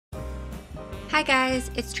Hi guys,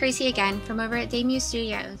 it's Tracy again from over at Daymuse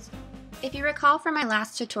Studios. If you recall from my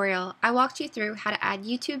last tutorial, I walked you through how to add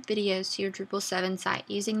YouTube videos to your Drupal 7 site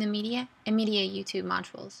using the Media and Media YouTube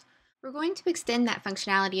modules. We're going to extend that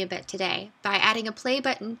functionality a bit today by adding a play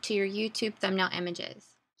button to your YouTube thumbnail images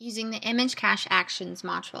using the ImageCache Actions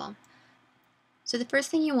module. So the first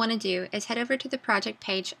thing you want to do is head over to the project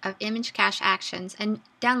page of ImageCache Actions and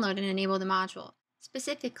download and enable the module.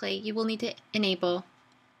 Specifically, you will need to enable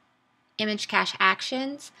ImageCache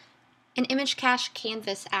Actions and ImageCache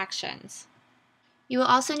Canvas Actions. You will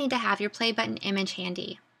also need to have your play button image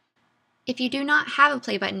handy. If you do not have a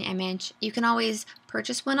play button image, you can always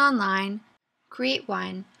purchase one online, create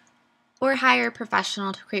one, or hire a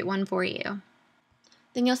professional to create one for you.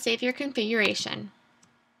 Then you'll save your configuration.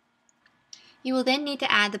 You will then need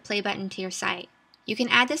to add the play button to your site. You can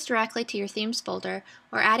add this directly to your themes folder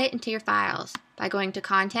or add it into your files by going to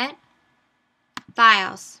Content,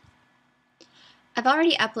 Files. I've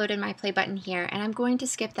already uploaded my play button here, and I'm going to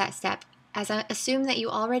skip that step as I assume that you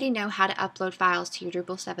already know how to upload files to your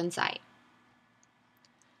Drupal 7 site.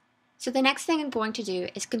 So the next thing I'm going to do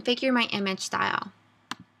is configure my image style.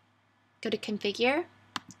 Go to Configure,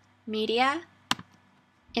 Media,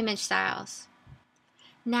 Image Styles.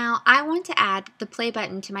 Now I want to add the play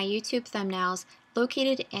button to my YouTube thumbnails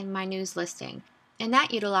located in my news listing, and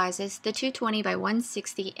that utilizes the 220 by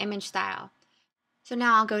 160 image style. So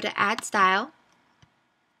now I'll go to Add Style,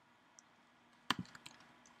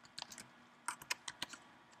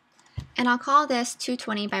 and I'll call this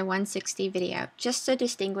 220 by 160 video, just to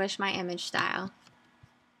distinguish my image style.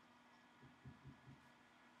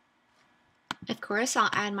 Of course,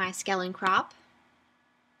 I'll add my scale and crop.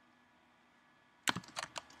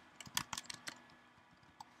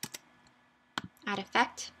 Add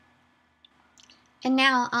effect. And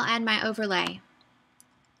now I'll add my overlay.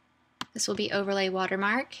 This will be overlay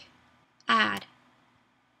watermark. Add.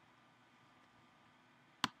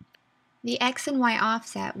 The X and Y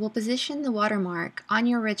offset will position the watermark on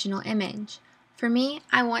your original image. For me,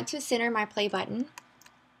 I want to center my play button,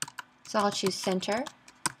 so I'll choose center,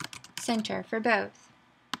 center for both.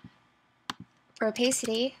 For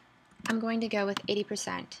opacity, I'm going to go with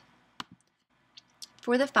 80%.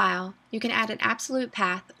 For the file, you can add an absolute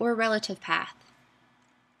path or a relative path.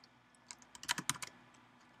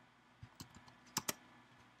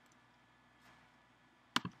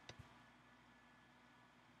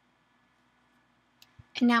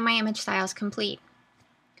 And now my image style is complete.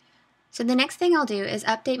 So the next thing I'll do is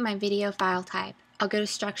update my video file type. I'll go to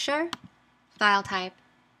Structure, File Type.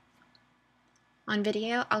 On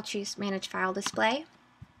video, I'll choose Manage File Display.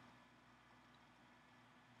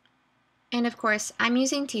 And of course, I'm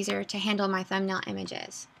using Teaser to handle my thumbnail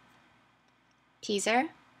images. Teaser,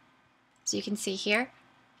 so you can see here.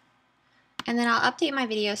 And then I'll update my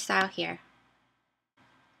video style here.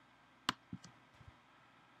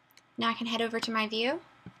 Now I can head over to my view.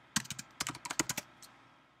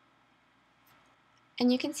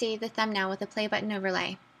 And you can see the thumbnail with the play button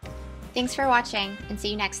overlay. Thanks for watching, and see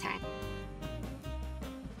you next time.